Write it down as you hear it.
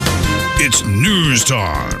It's news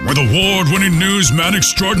time with award-winning newsman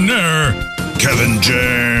extraordinaire, Kevin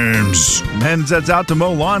James. Men sets out to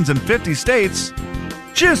mow lawns in 50 states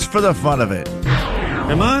just for the fun of it.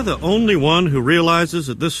 Am I the only one who realizes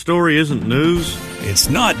that this story isn't news? It's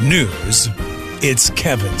not news. It's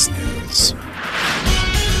Kevin's news.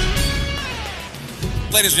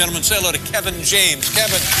 Ladies and gentlemen, say hello to Kevin James.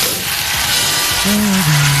 Kevin.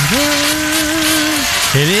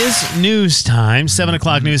 It is news time, 7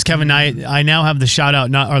 o'clock news. Kevin, I now have the shout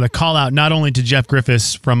out, the call out, not only to Jeff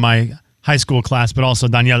Griffiths from my high school class, but also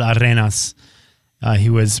Daniel Arenas. He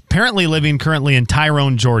was apparently living currently in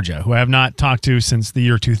Tyrone, Georgia, who I have not talked to since the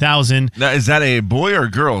year 2000. Now, is that a boy or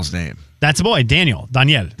girl's name? That's a boy, Daniel.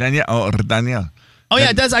 Daniel. Oh, yeah,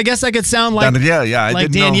 it does. I guess I could sound like Daniel. Yeah, I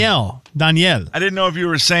like didn't Danielle. know. Danielle. I didn't know if you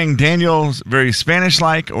were saying Daniel's very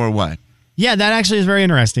Spanish-like or what. Yeah, that actually is very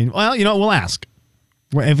interesting. Well, we'll ask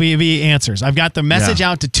if he answers. I've got the message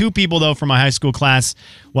out to 2 people, though, from my high school class.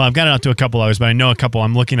 Well, I've got it out to a couple others, but I know a couple.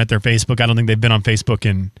 I'm looking at their Facebook. I don't think they've been on Facebook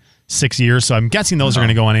in 6 years, so I'm guessing those are going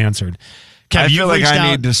to go unanswered. Kev, I feel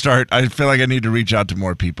like I need to reach out to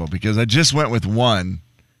more people because I just went with one,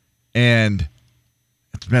 and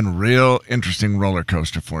it's been a real interesting roller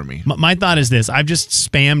coaster for me. My thought is this. I've just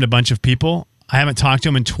spammed a bunch of people. I haven't talked to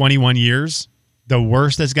them in 21 years. The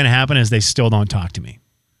worst that's going to happen is they still don't talk to me.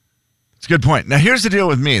 It's a good point. Now, here's the deal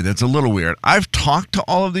with me that's a little weird. I've talked to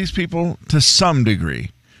all of these people to some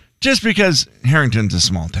degree, just because Harrington's a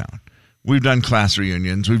small town. We've done class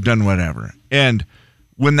reunions. We've done whatever. And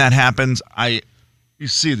when that happens, you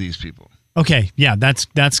see these people. Okay, yeah, that's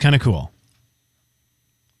kind of cool.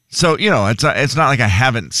 So, it's not like I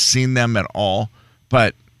haven't seen them at all,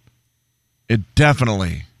 but it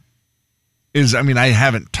definitely is. I mean, I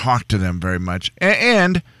haven't talked to them very much.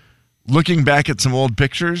 And looking back at some old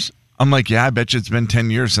pictures, I'm like, yeah, I bet you it's been 10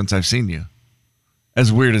 years since I've seen you.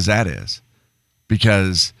 As weird as that is.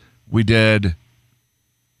 Because we did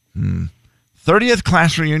 30th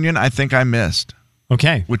class reunion, I think I missed.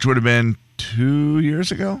 Okay. Which would have been 2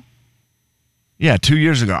 years ago? Yeah, 2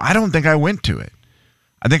 years ago. I don't think I went to it.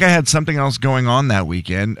 I think I had something else going on that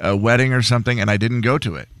weekend, a wedding or something, and I didn't go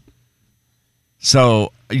to it.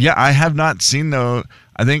 So, yeah, I have not seen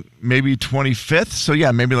I think maybe 25th. So,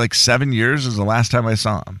 yeah, maybe like 7 years is the last time I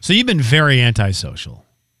saw him. So you've been very antisocial.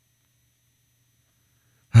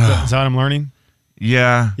 Is that what I'm learning?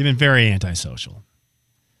 Yeah. You've been very antisocial.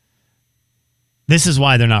 This is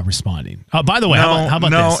why they're not responding. Oh, by the way, how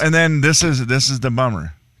about this? No, and then this is the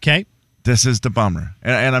bummer. Okay. This is the bummer.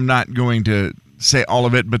 And I'm not going to say all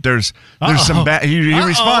of it, but there's some bad. He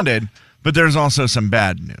responded, but there's also some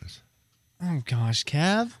bad news. Oh gosh,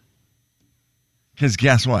 Kev. Because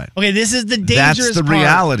guess what? Okay, this is the dangerous That's the part.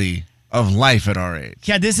 reality of life at our age.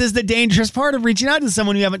 Yeah, this is the dangerous part of reaching out to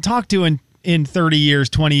someone you haven't talked to in 30 years,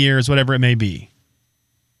 20 years, whatever it may be.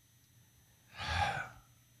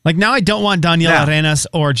 Like now I don't want Daniel Arenas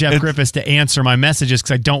or Jeff Griffiths to answer my messages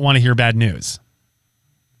because I don't want to hear bad news.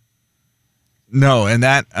 No, and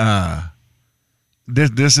that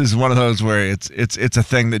this is one of those where it's a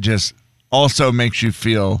thing that just also makes you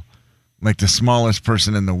feel like the smallest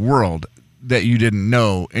person in the world that you didn't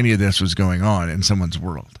know any of this was going on in someone's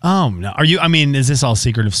world. Oh no! Is this all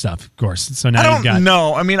secretive stuff? Of course. So now I don't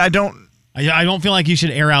know. I mean, I don't feel like you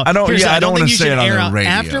should air out. I don't want to say it on the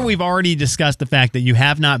radio. After we've already discussed the fact that you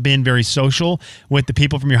have not been very social with the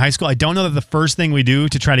people from your high school, I don't know that the first thing we do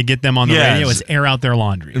to try to get them on the radio is air out their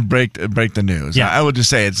laundry. Break the news. Yeah. I would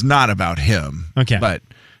just say it's not about him. Okay. But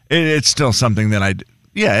it's still something that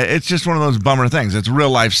it's just one of those bummer things. It's real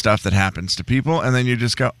life stuff that happens to people, and then you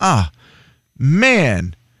just go,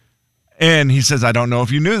 man. And he says, I don't know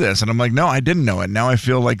if you knew this. And I'm like, no, I didn't know it. Now I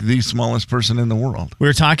feel like the smallest person in the world. We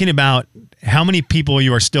were talking about how many people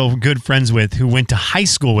you are still good friends with who went to high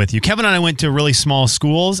school with you. Kevin and I went to really small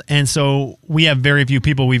schools, and so we have very few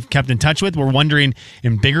people we've kept in touch with. We're wondering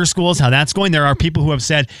in bigger schools how that's going. There are people who have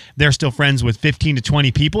said they're still friends with 15 to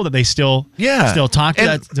 20 people that they still talk to.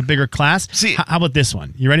 That's a bigger class. See, how about this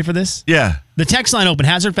one? You ready for this? Yeah. The text line open.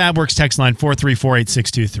 Hazard Fabworks text line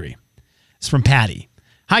 4348623. It's from Patty.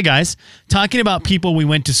 Hi, guys. Talking about people we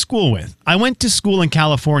went to school with. I went to school in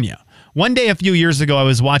California. One day a few years ago, I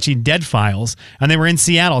was watching Dead Files, and they were in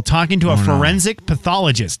Seattle talking to a forensic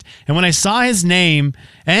pathologist. And when I saw his name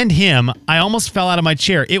and him, I almost fell out of my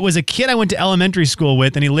chair. It was a kid I went to elementary school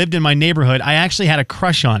with, and he lived in my neighborhood. I actually had a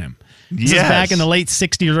crush on him. This is back in the late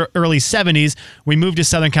 60s or early 70s. We moved to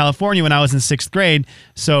Southern California when I was in 6th grade,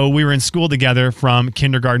 so we were in school together from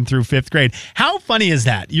kindergarten through 5th grade. How funny is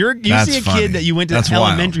that? You see a kid that you went to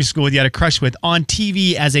elementary school with, you had a crush with, on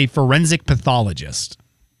TV as a forensic pathologist.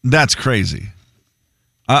 That's crazy.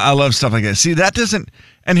 I love stuff like that. See, that doesn't,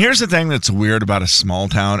 And here's the thing that's weird about a small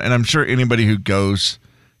town, and I'm sure anybody who goes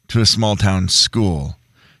to a small town school,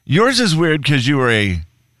 yours is weird because you were a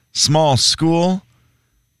small school,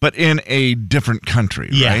 but in a different country,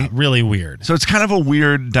 Yeah, right? really weird. So it's kind of a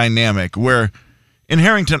weird dynamic where in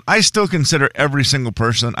Harrington, I still consider every single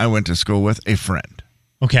person I went to school with a friend.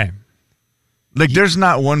 Okay. Like, there's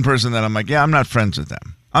not one person that I'm like, yeah, I'm not friends with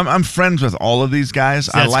them. I'm friends with all of these guys.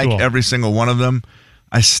 I That's like cool. every single one of them.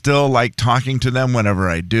 I still like talking to them whenever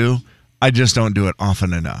I do. I just don't do it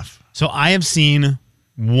often enough. So I have seen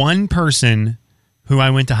one person who I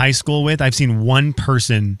went to high school with. I've seen one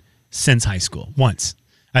person since high school once.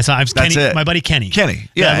 I've That's Kenny, it. my buddy Kenny. Kenny.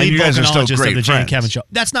 the Yeah, and lead you guys are still volcanologist great of the Jay and friends. Kevin show.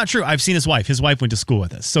 That's not true. I've seen his wife. His wife went to school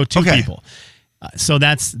with us. So two Okay. people. So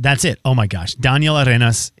that's it. Oh my gosh. Daniel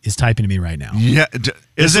Arenas is typing to me right now. Yeah, This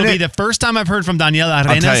isn't will be it? the first time I've heard from Daniel tell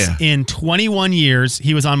Arenas ya. in 21 years.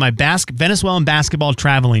 He was on my Venezuelan basketball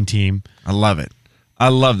traveling team. I love it. I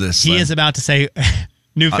love this. He Slim. is about to say,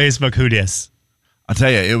 new Facebook, who dis? I'll tell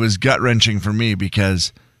you, it was gut-wrenching for me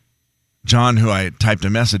because John, who I typed a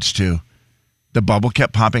message to, the bubble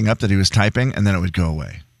kept popping up that he was typing, and then it would go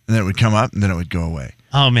away. And then it would come up, and then it would go away.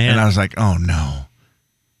 Oh, man. And I was like, oh, no.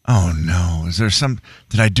 Oh, no. Is there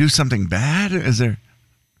did I do something bad? Is there,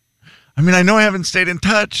 I mean, I know I haven't stayed in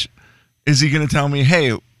touch. Is he going to tell me,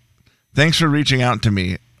 hey, thanks for reaching out to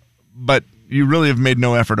me, but you really have made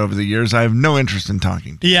no effort over the years. I have no interest in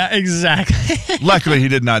talking to you. Yeah, exactly. Luckily, he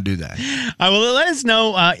did not do that. Well, let us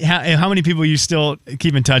know how many people you still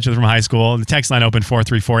keep in touch with from high school. The text line open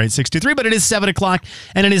 4348623, but it is 7 o'clock,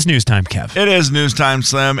 and it is news time, Kev. It is news time,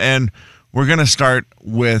 Slim, and we're going to start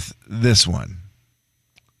with this one.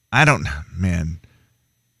 Man,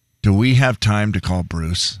 do we have time to call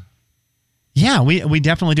Bruce? Yeah, we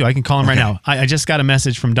definitely do. I can call him right now. I just got a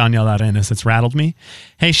message from Danielle Arenas that's rattled me.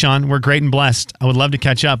 Hey, Sean, we're great and blessed. I would love to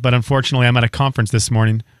catch up, but unfortunately, I'm at a conference this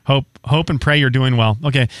morning. Hope and pray you're doing well.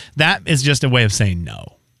 Okay, that is just a way of saying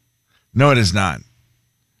no. No, it is not.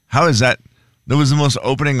 How is that? That was the most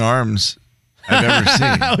opening arms I've ever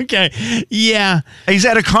seen. Okay, yeah. He's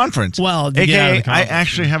at a conference. Well, to get out of AKA, the conference. I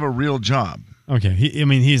actually have a real job. Okay,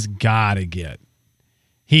 he's got to get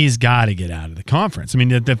out of the conference. I mean,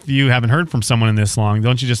 if you haven't heard from someone in this long,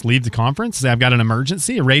 don't you just leave the conference? Say, I've got an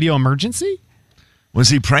emergency, a radio emergency? Was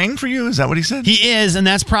he praying for you? Is that what he said? He is, and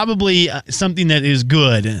that's probably something that is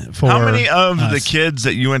good for How many of us. the kids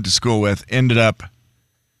that you went to school with ended up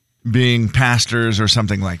being pastors or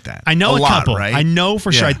something like that? I know a lot, couple. right? I know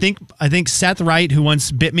for sure. Yeah. I think Seth Wright, who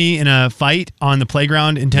once bit me in a fight on the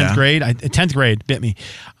playground in 10th Yeah. grade, 10th grade, bit me.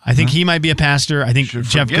 I think he might be a pastor. I think Should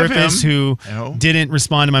Jeff forgive Griffiths, him. who Oh. didn't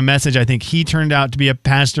respond to my message, I think he turned out to be a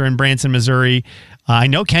pastor in Branson, Missouri. I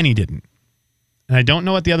know Kenny didn't. And I don't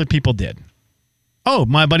know what the other people did. Oh,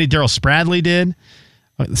 my buddy Daryl Spradley did.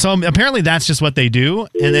 So apparently that's just what they do.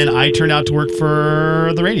 And then I turned out to work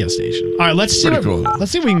for the radio station. All right, let's see. Pretty cool.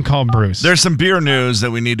 Let's see if we can call Bruce. There's some beer news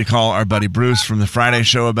that we need to call our buddy Bruce from the Friday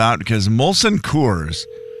show about because Molson Coors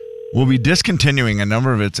will be discontinuing a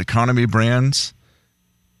number of its economy brands,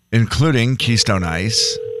 including Keystone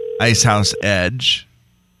Ice, Icehouse Edge.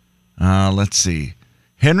 Let's see.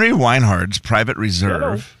 Henry Weinhard's Private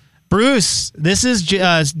Reserve. Bruce, this is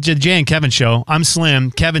Jay and Kevin show. I'm Slim.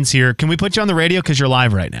 Kevin's here. Can we put you on the radio because you're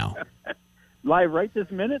live right now? Live right this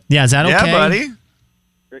minute? Yeah, is that okay? Yeah, buddy.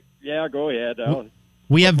 Yeah, go ahead. I'll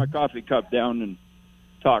We put have my coffee cup down and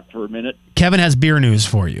talk for a minute. Kevin has beer news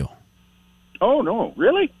for you. Oh, no,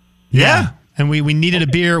 really? Yeah. And we needed a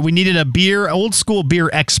beer. We needed a old school beer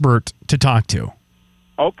expert to talk to.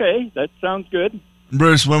 Okay, that sounds good.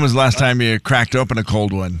 Bruce, when was the last time you cracked open a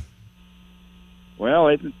cold one? Well,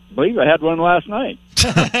 I believe I had one last night.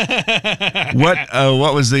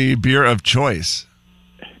 What was the beer of choice?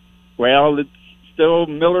 Well, it's still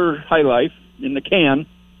Miller High Life in the can.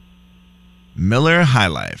 Miller High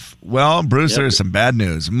Life. Well, Bruce, Yep. there's some bad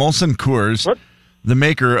news. Molson Coors, What? the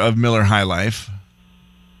maker of Miller High Life,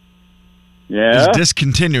 Yeah. is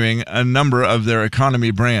discontinuing a number of their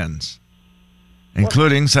economy brands,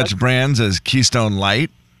 including such brands as Keystone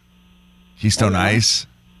Light, Keystone Oh, yeah. Ice,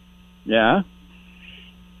 Yeah.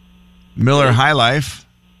 Miller High Life.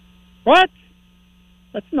 What?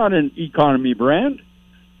 That's not an economy brand.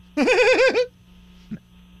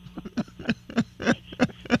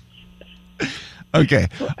 Okay,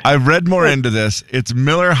 I've read more into this. It's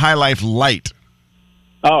Miller High Life Light.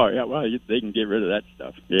 Oh, yeah, well, they can get rid of that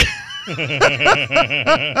stuff. Yeah.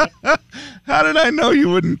 How did I know you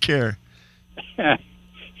wouldn't care?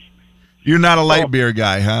 You're not a light beer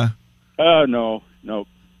guy, huh? Oh, no.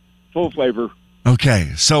 Full flavor.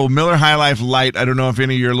 Okay, so Miller High Life Light. I don't know if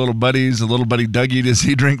any of your little buddies, a little buddy Dougie, does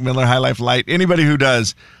he drink Miller High Life Light? Anybody who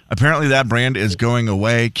does, apparently that brand is going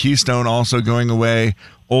away. Keystone also going away.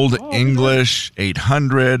 Old English,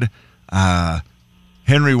 800,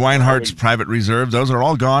 Henry Weinhardt's Private Reserve. Those are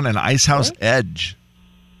all gone. And Icehouse Edge.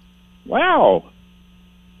 Wow.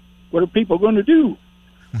 What are people going to do?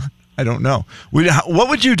 I don't know. What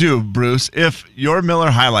would you do, Bruce, if your Miller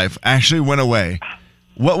High Life actually went away?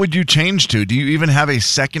 What would you change to? Do you even have a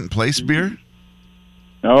second place beer?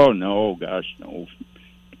 Oh, no, gosh, no.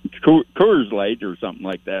 Coors Light or something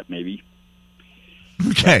like that, maybe.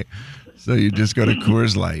 Okay. So you just go to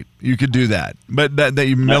Coors Light. You could do that. But that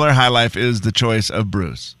Miller High Life is the choice of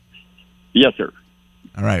Bruce. Yes, sir.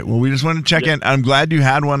 All right. Well, we just want to check in. I'm glad you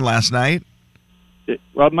had one last night.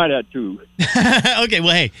 Well, I might have two. Okay,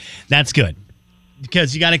 well, hey, that's good.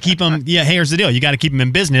 Because you got to keep them. Yeah, hey, here's the deal. You got to keep them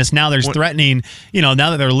in business. Now there's threatening, now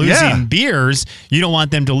that they're losing beers, you don't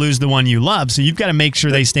want them to lose the one you love. So you've got to make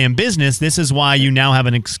sure they stay in business. This is why you now have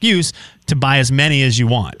an excuse to buy as many as you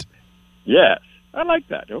want. Yes, I like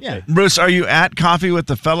that. Okay. Yeah. Bruce, are you at Coffee with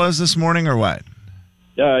the Fellas this morning or what?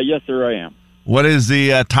 Yes, sir, I am. What is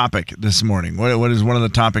the topic this morning? What is one of the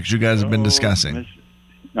topics you guys have been discussing?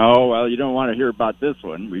 Oh, well, you don't want to hear about this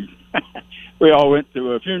one. We all went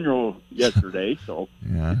to a funeral yesterday, so.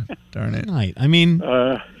 Yeah, darn it. Right. I mean,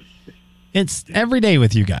 it's every day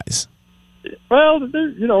with you guys. Well,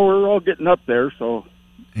 we're all getting up there, so.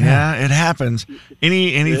 Yeah, it happens.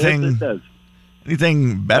 Anything? Yes, it does.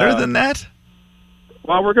 Anything better than that?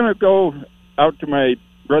 Well, we're going to go out to my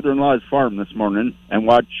brother-in-law's farm this morning and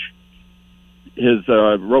watch his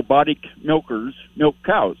robotic milkers milk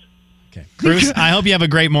cows. Okay. Bruce, I hope you have a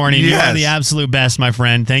great morning. Yes. You are the absolute best, my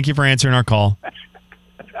friend. Thank you for answering our call.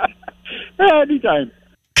 Anytime.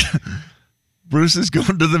 Bruce is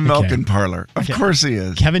going to the milking parlor. Of course he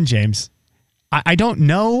is. Kevin James, I don't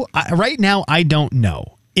know. Right now, I don't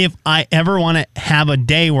know if I ever want to have a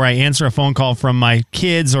day where I answer a phone call from my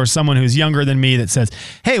kids or someone who's younger than me that says,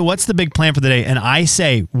 hey, what's the big plan for the day? And I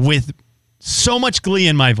say with so much glee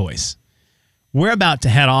in my voice, we're about to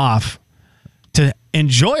head off to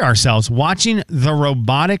enjoy ourselves watching the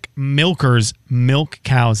robotic milkers milk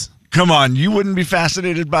cows. Come on, you wouldn't be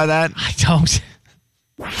fascinated by that? I don't.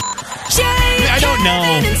 I don't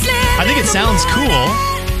know. I think it sounds cool.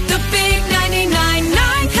 The big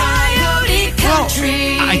 99.9 Coyote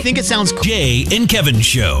Country. I think it sounds cool. Jay and Kevin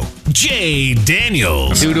Show. Jay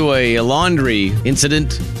Daniels. Due to a laundry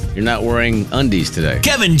incident, you're not wearing undies today.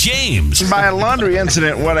 Kevin James. By a laundry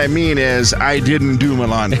incident, what I mean is I didn't do my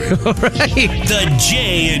laundry. The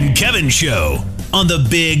Jay and Kevin Show on the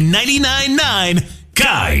big 99.9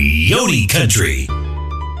 Coyote Country.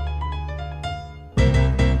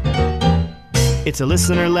 It's a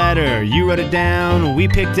listener letter. You wrote it down. We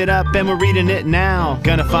picked it up and we're reading it now.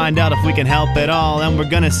 Gonna find out if we can help at all. And we're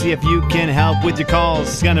gonna see if you can help with your calls.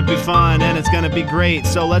 It's gonna be fun and it's gonna be great.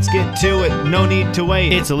 So let's get to it. No need to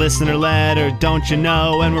wait. It's a listener letter, don't you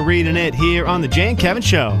know? And we're reading it here on the Jay and Kevin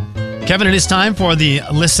Show. Kevin, it is time for the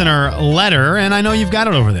listener letter, and I know you've got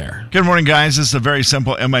it over there. Good morning, guys. This is a very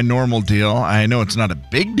simple Am I Normal deal. I know it's not a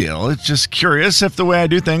big deal. It's just curious if the way I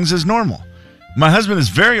do things is normal. My husband is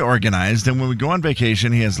very organized, and when we go on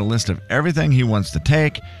vacation, he has a list of everything he wants to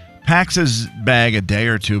take, packs his bag a day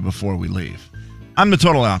or two before we leave. I'm the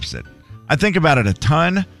total opposite. I think about it a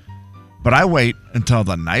ton, but I wait until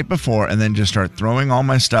the night before and then just start throwing all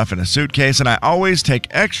my stuff in a suitcase, and I always take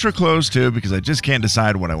extra clothes too because I just can't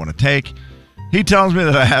decide what I want to take. He tells me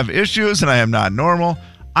that I have issues and I am not normal.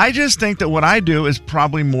 I just think that what I do is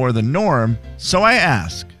probably more the norm, so I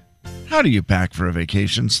ask, how do you pack for a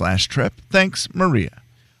vacation/trip? Thanks, Maria.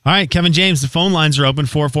 All right, Kevin James, the phone lines are open,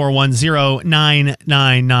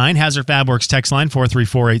 4410999. Hazard Fabworks text line,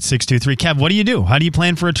 4348623. Kev, what do you do? How do you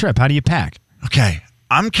plan for a trip? How do you pack? Okay,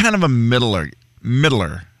 I'm kind of a middler.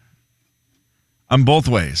 I'm both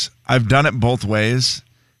ways. I've done it both ways,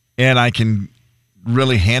 and I can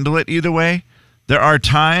really handle it either way. There are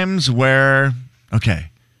times where, like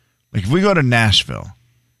if we go to Nashville,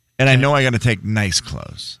 and I know I got to take nice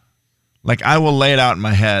clothes, like I will lay it out in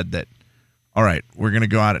my head that, all right, we're going to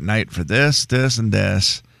go out at night for this, this, and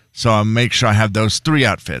this. So I'll make sure I have those 3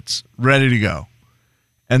 outfits ready to go.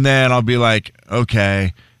 And then I'll be like,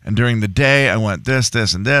 okay, and during the day, I want this,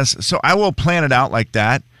 this, and this. So I will plan it out like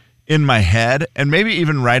that in my head and maybe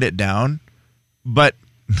even write it down. But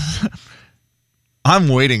I'm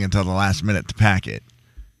waiting until the last minute to pack it.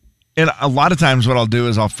 And a lot of times what I'll do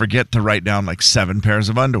is I'll forget to write down like 7 pairs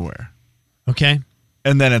of underwear. Okay.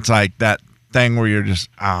 And then it's like that thing where you're just,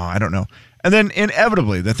 I don't know. And then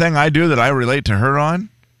inevitably, the thing I do that I relate to her on,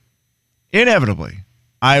 inevitably,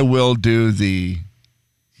 I will do the,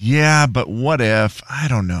 yeah, but what if? I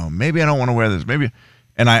don't know. Maybe I don't want to wear this. Maybe.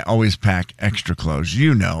 And I always pack extra clothes.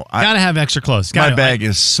 You know. Gotta have extra clothes. My bag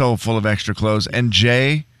is so full of extra clothes. And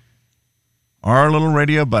Jay, our little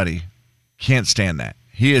radio buddy, can't stand that.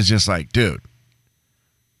 He is just like, dude.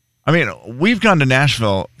 I mean, we've gone to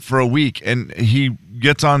Nashville for a week, and he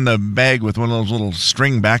gets on the bag with one of those little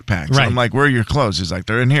string backpacks. Right. I'm like, where are your clothes? He's like,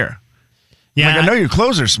 they're in here. Yeah, I'm like, I know your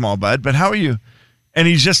clothes are small, bud, but how are you? And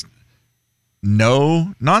he's just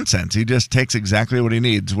no nonsense. He just takes exactly what he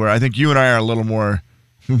needs, where I think you and I are a little more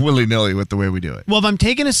willy-nilly with the way we do it. Well, if I'm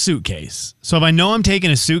taking a suitcase, so if I know I'm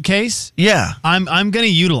taking a suitcase, yeah, I'm going to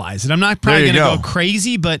utilize it. I'm not probably going to go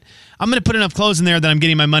crazy, but I'm going to put enough clothes in there that I'm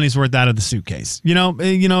getting my money's worth out of the suitcase. You know,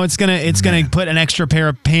 it's gonna put an extra pair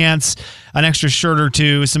of pants, an extra shirt or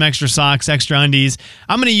two, some extra socks, extra undies.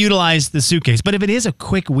 I'm going to utilize the suitcase. But if it is a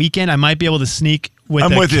quick weekend, I might be able to sneak with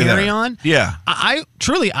a carry-on. Yeah. I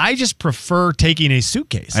just prefer taking a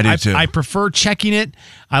suitcase. I do too. I prefer checking it.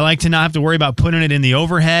 I like to not have to worry about putting it in the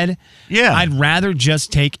overhead. Yeah. I'd rather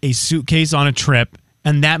just take a suitcase on a trip,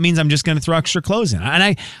 and that means I'm just going to throw extra clothes in.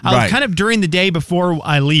 And I'll kind of during the day before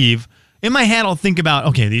I leave, in my head, I'll think about,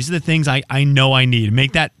 okay, these are the things I know I need.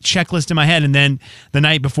 Make that checklist in my head, and then the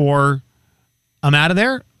night before I'm out of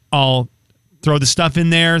there, I'll throw the stuff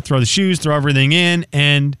in there, throw the shoes, throw everything in,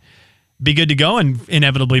 and be good to go, and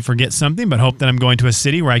inevitably forget something, but hope that I'm going to a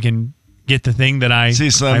city where I can get the thing that I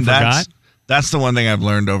forgot. That's the one thing I've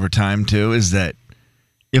learned over time, too, is that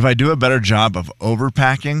if I do a better job of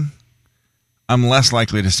overpacking, I'm less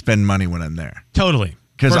likely to spend money when I'm there. Totally.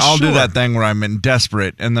 Because I'll do that thing where I'm in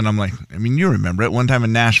desperate, and then I'm like, I mean, you remember it. One time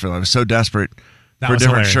in Nashville, I was so desperate for a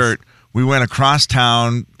different shirt. We went across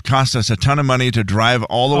town, cost us a ton of money to drive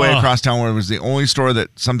all the way across town where it was the only store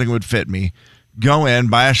that something would fit me. Go in,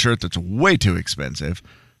 buy a shirt that's way too expensive,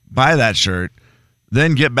 buy that shirt,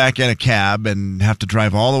 then get back in a cab and have to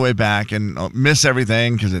drive all the way back and miss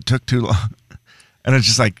everything because it took too long. And it's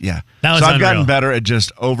just like, yeah. That was so I've unreal. gotten better at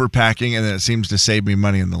just overpacking, and then it seems to save me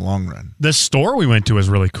money in the long run. The store we went to was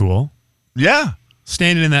really cool. Yeah.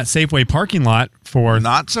 Standing in that Safeway parking lot for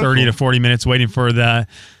 30 to 40 minutes waiting for the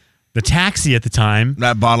taxi at the time.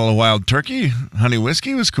 That bottle of wild turkey, honey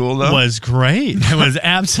whiskey was cool, though. Was great. It was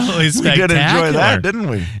absolutely spectacular. We did enjoy that, didn't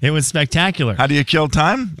we? It was spectacular. How do you kill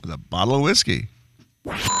time? With a bottle of whiskey.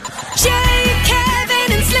 Jay,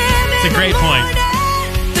 Kevin, and Slim. It's a great point.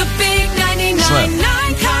 The big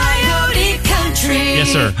 99.9 Coyote Country. Yes,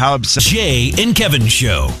 sir. How obsessed. Jay and Kevin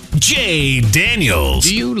Show. Jay Daniels.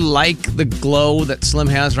 Do you like the glow that Slim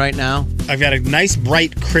has right now? I've got a nice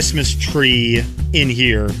bright Christmas tree in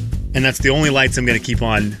here, and that's the only lights I'm going to keep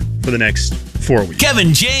on for the next 4 weeks.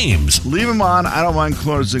 Kevin James. Leave them on. I don't mind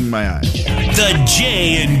closing my eyes. The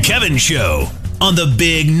Jay and Kevin Show on the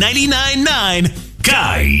big 99.9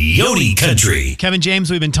 Coyote Country. Kevin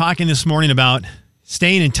James, we've been talking this morning about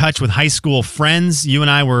staying in touch with high school friends. You and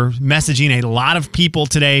I were messaging a lot of people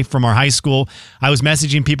today from our high school. I was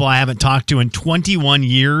messaging people I haven't talked to in 21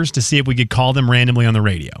 years to see if we could call them randomly on the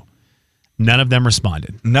radio. None of them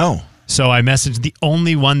responded. No. So I messaged the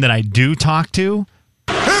only one that I do talk to.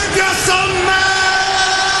 It's just a now!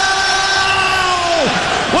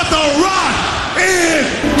 What the Rock is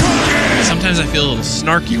cooking! Sometimes I feel a little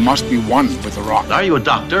snarky. You must be one with the Rock. Are you a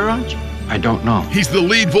doctor, aren't you? I don't know. He's the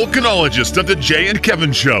lead volcanologist of the Jay and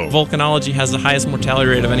Kevin Show. Volcanology has the highest mortality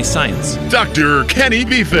rate of any science. Dr. Kenny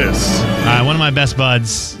Befus. One of my best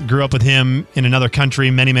buds, grew up with him in another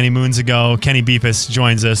country many, many moons ago. Kenny Befus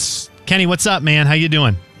joins us. Kenny, what's up, man? How you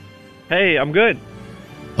doing? Hey, I'm good.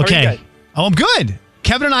 How Okay. are you guys? Oh, I'm good.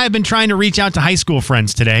 Kevin and I have been trying to reach out to high school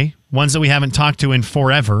friends today, ones that we haven't talked to in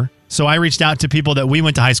forever. So I reached out to people that we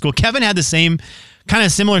went to high school. Kevin had the same kind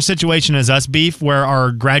of similar situation as us, Beef, where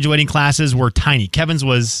our graduating classes were tiny. Kevin's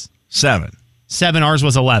was 7. Ours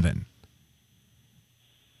was 11.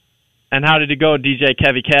 And how did it go, DJ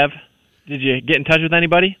Kevy Kev? Did you get in touch with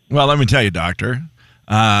anybody? Well, let me tell you, Dr.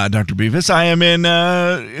 Befus, I am in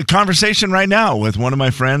a conversation right now with one of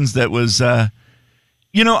my friends that was,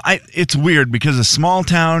 it's weird because a small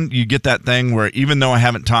town, you get that thing where even though I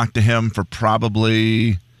haven't talked to him for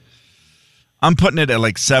probably, I'm putting it at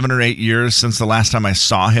like 7 or 8 years since the last time I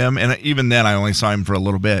saw him. And even then, I only saw him for a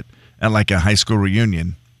little bit at like a high school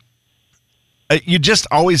reunion. You just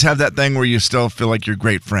always have that thing where you still feel like you're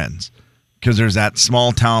great friends because there's that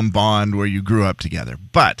small town bond where you grew up together.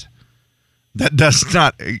 But that does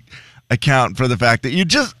not account for the fact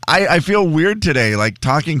that I feel weird today, like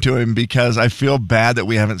talking to him because I feel bad that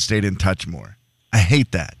we haven't stayed in touch more. I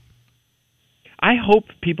hate that. I hope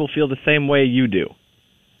people feel the same way you do.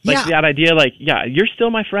 Like that idea, like, yeah, you're still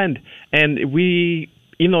my friend, and we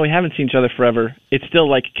even though we haven't seen each other forever, it's still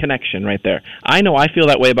like a connection right there. I know I feel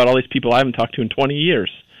that way about all these people I haven't talked to in 20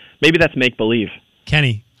 years. Maybe that's make-believe.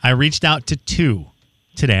 Kenny, I reached out to 2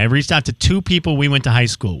 today. I reached out to 2 people we went to high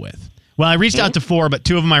school with. Well, I reached out to 4, but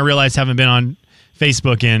 2 of them I realized haven't been on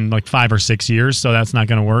Facebook in like 5 or 6 years, so that's not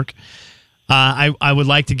going to work. I would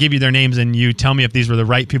like to give you their names, and you tell me if these were the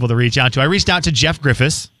right people to reach out to. I reached out to Jeff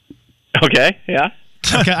Griffiths. Okay, yeah.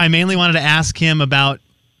 Okay, I mainly wanted to ask him about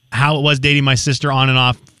how it was dating my sister on and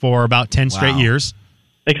off for about 10 straight years.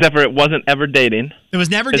 Except for it wasn't ever dating. It was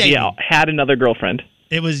never dating. He had another girlfriend.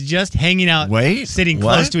 It was just hanging out, sitting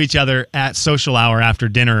close to each other at social hour after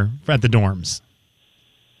dinner at the dorms.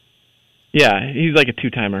 Yeah, he's like a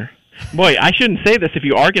 2-timer. Boy, I shouldn't say this if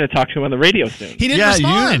you are going to talk to him on the radio soon. He didn't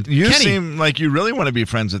respond. You Kenny. seem like you really want to be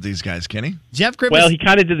friends with these guys, Kenny. Jeff Griffiths. Well, he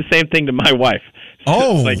kind of did the same thing to my wife.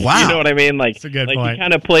 Oh, like, wow. You know what I mean? Like, That's a good like point. he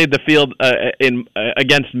kind of played the field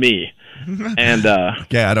against me. And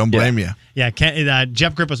yeah, I don't blame you. Yeah,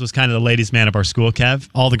 Jeff Griffiths was kind of the ladies' man of our school, Kev.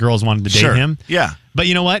 All the girls wanted to date him. Yeah. But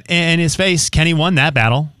you know what? In his face, Kenny won that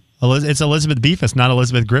battle. It's Elizabeth Befus, not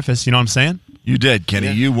Elizabeth Griffiths. You know what I'm saying? You did, Kenny.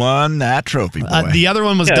 Yeah. You won that trophy, boy. The other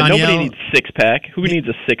one was Danielle. Nobody needs 6-pack. Who needs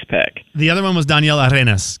a 6-pack? The other one was Danielle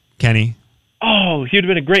Arenas, Kenny. Oh, he would have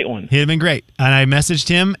been a great one. He'd have been great. And I messaged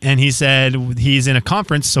him, and he said he's in a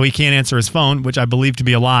conference, so he can't answer his phone, which I believe to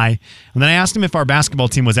be a lie. And then I asked him if our basketball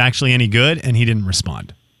team was actually any good, and he didn't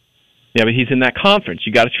respond. Yeah, but he's in that conference.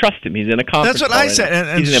 You got to trust him. He's in a conference. That's what I said.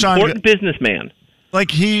 And he's an important businessman.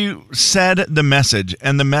 Like, he said the message,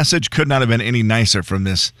 and the message could not have been any nicer from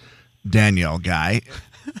this Danielle guy.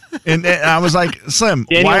 And I was like, Slim,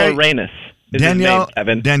 Danielle Arenas is his name,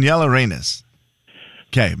 Kevin. Danielle Arenas.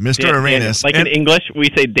 Okay, Mr. Arenas. Like in English, we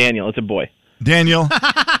say Daniel. It's a boy. Daniel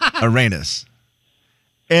Arenas.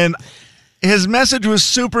 And his message was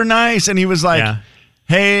super nice, and he was like,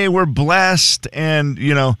 hey, we're blessed, and,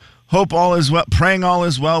 hope all is well, praying all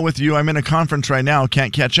is well with you. I'm in a conference right now,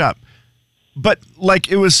 can't catch up. But, like,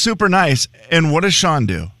 it was super nice. And what does Sean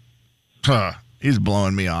do? He's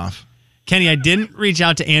blowing me off. Kenny, I didn't reach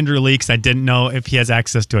out to Andrew Lee because I didn't know if he has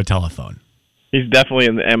access to a telephone. He's definitely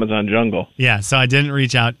in the Amazon jungle. Yeah, so I didn't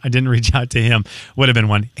reach out. To him. Would have been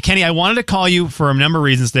one. Kenny, I wanted to call you for a number of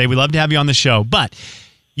reasons today. We'd love to have you on the show. But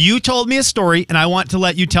you told me a story, and I want to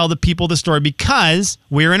let you tell the people the story because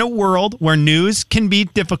we're in a world where news can be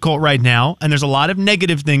difficult right now, and there's a lot of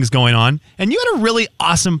negative things going on. And you had a really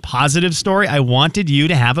awesome, positive story. I wanted you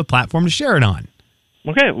to have a platform to share it on.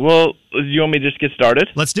 Okay, well, do you want me to just get started?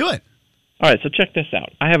 Let's do it. All right, so check this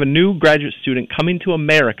out. I have a new graduate student coming to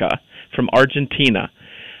America from Argentina.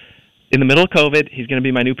 In the middle of COVID, he's going to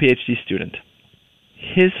be my new PhD student.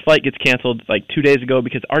 His flight gets canceled like 2 days ago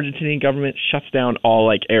because Argentinian government shuts down all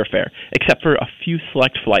like airfare, except for a few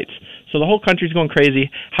select flights. So the whole country's going crazy.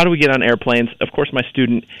 How do we get on airplanes? Of course, my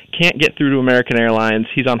student can't get through to American Airlines.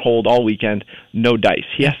 He's on hold all weekend. No dice.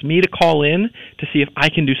 He asked me to call in to see if I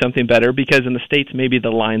can do something better because in the States, maybe the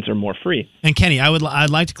lines are more free. And Kenny, I'd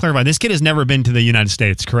like to clarify. This kid has never been to the United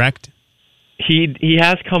States, correct? He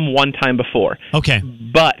has come one time before. Okay.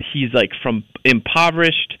 But he's like from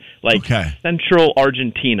impoverished, central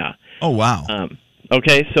Argentina. Oh, wow.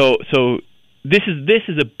 Okay, so this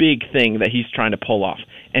is a big thing that he's trying to pull off,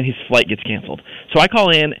 and his flight gets canceled. So I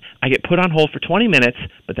call in, I get put on hold for 20 minutes,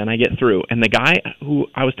 but then I get through. And the guy who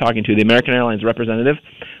I was talking to, the American Airlines representative,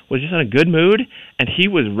 was just in a good mood, and he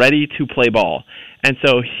was ready to play ball. And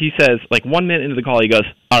so he says, like 1 minute into the call, he goes,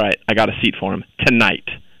 all right, I got a seat for him tonight.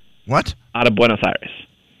 What? Out of Buenos Aires.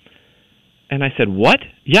 And I said, what?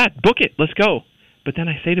 Yeah, book it. Let's go. But then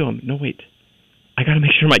I say to him, no, wait. I got to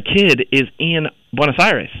make sure my kid is in Buenos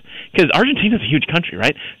Aires. Because Argentina's a huge country,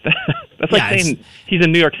 right? That's like saying he's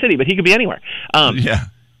in New York City, but he could be anywhere. Yeah.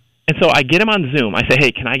 And so I get him on Zoom. I say,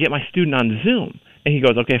 hey, can I get my student on Zoom? And he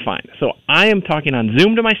goes, okay, fine. So I am talking on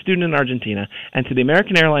Zoom to my student in Argentina and to the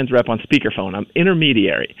American Airlines rep on speakerphone. I'm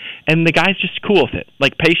intermediary. And the guy's just cool with it,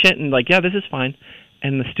 like patient and like, yeah, this is fine.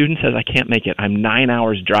 And the student says, I can't make it. I'm 9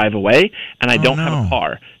 hours drive away, and I don't have a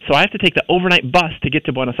car. So I have to take the overnight bus to get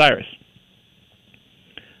to Buenos Aires.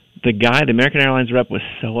 The guy, the American Airlines rep, was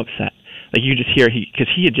so upset. Like you just hear, because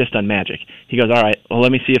he had just done magic. He goes, all right, well,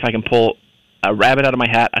 let me see if I can pull a rabbit out of my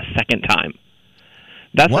hat a second time.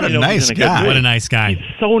 That's what a nice guy. What a nice guy. He's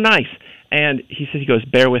so nice. And he says, he goes,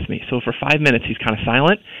 bear with me. So for 5 minutes, he's kind of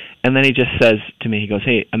silent, and then he just says to me, he goes,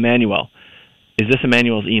 hey, Emmanuel, is this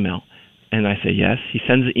Emmanuel's email? And I say, yes. He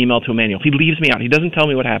sends the email to Emmanuel. He leaves me out. He doesn't tell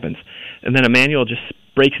me what happens. And then Emmanuel just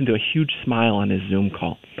breaks into a huge smile on his Zoom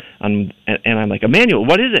call. And I'm like, Emmanuel,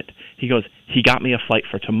 what is it? He goes, he got me a flight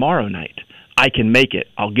for tomorrow night. I can make it.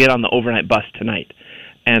 I'll get on the overnight bus tonight.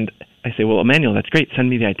 And I say, well, Emmanuel, that's great. Send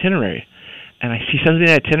me the itinerary. and she sends me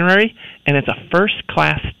the itinerary, and it's a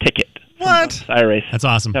first-class ticket. What? Buenos Aires. That's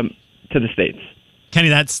awesome. To the States. Kenny,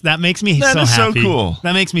 that makes me That so is happy. so cool.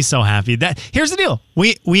 That makes me so happy. Here's the deal.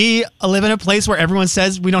 We live in a place where everyone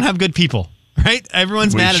says we don't have good people, right?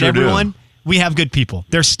 Everyone's mad sure at everyone. do. We have good people.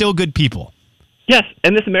 They're still good people. Yes,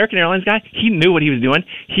 and this American Airlines guy, he knew what he was doing.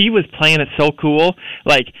 He was playing it so cool.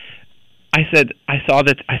 Like, I saw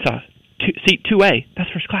seat 2A, that's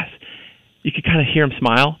first class. You could kind of hear him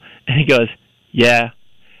smile, and he goes, yeah.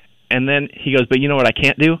 And then he goes, but you know what I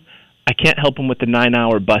can't do? I can't help him with the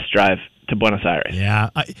 9-hour bus drive to Buenos Aires. Yeah.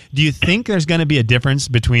 Do you think there's going to be a difference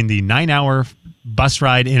between the 9-hour bus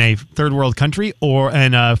ride in a third world country or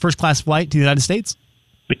in a first-class flight to the United States?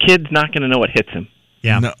 The kid's not going to know what hits him.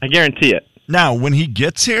 Yeah. No. I guarantee it. Now, when he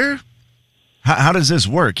gets here, how does this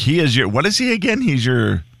work? What is he again?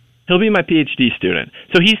 He'll be my PhD student.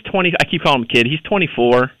 So he's 20. I keep calling him kid. He's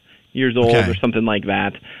 24 years old or something like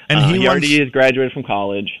that. And he already is graduated from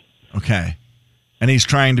college. Okay. And he's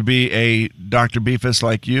trying to be a Dr. Befus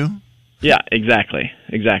like you? Yeah, exactly.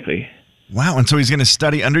 Wow. And so he's going to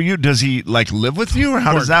study under you? Does he live with you, or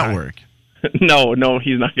how does that work? No,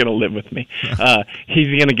 he's not going to live with me. He's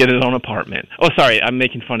going to get his own apartment. Oh, sorry, I'm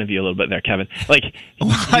making fun of you a little bit there, Kevin. He's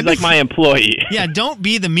like my employee. Yeah, don't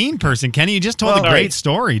be the mean person, Kenny. You just told a great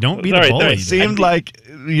story. Don't be the bully. It seemed like,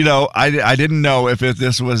 I didn't know if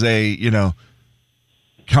this was a,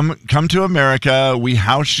 come to America, we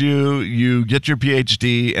house you, you get your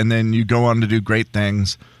PhD, and then you go on to do great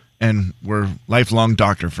things, and we're lifelong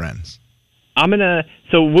doctor friends.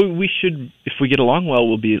 So we should, if we get along well,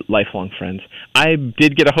 we'll be lifelong friends. I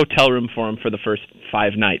did get a hotel room for him for the first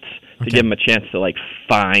 5 nights to give him a chance to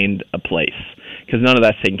find a place, because none of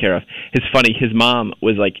that's taken care of. It's funny, his mom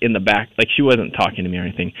was in the back, she wasn't talking to me or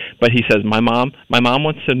anything, but he says, my mom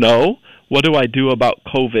wants to know, what do I do about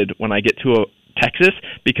COVID when I get to Texas,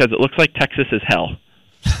 because it looks like Texas is hell.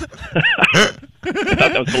 I thought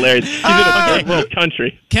that was hilarious. He's in a third world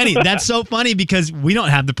country. Kenny, that's so funny because we don't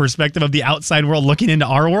have the perspective of the outside world looking into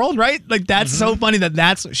our world, right? That's so funny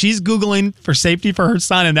she's Googling for safety for her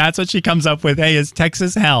son, and that's what she comes up with. Hey, is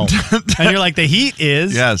Texas hell? And you're like, the heat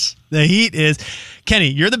is. Yes. The heat is. Kenny,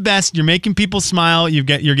 you're the best. You're making people smile. You're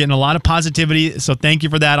getting a lot of positivity, so thank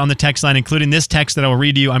you for that on the text line, including this text that I will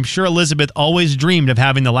read to you. I'm sure Elizabeth always dreamed of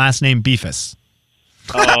having the last name Befus.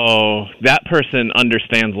 Oh, that person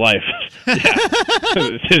understands life.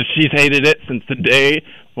 She's hated it since days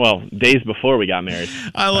before we got married.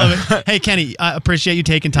 I love it. Hey, Kenny, I appreciate you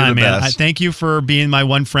taking time, man. Thank you for being my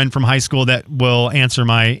one friend from high school that will answer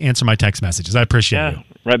my text messages. I appreciate you.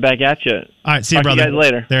 Right back at you. All right, see you, brother. You guys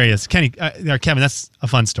later. There he is. Kenny, Kevin, that's a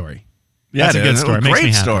fun story. Yeah, that's a good story. Makes me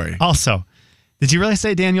happy. Story. Also, did you really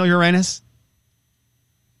say Daniel Uranus?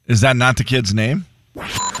 Is that not the kid's name?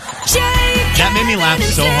 That made me laugh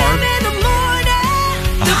so hard.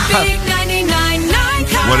 The big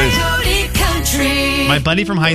 99.9 What is it? Coyote Country. My buddy from high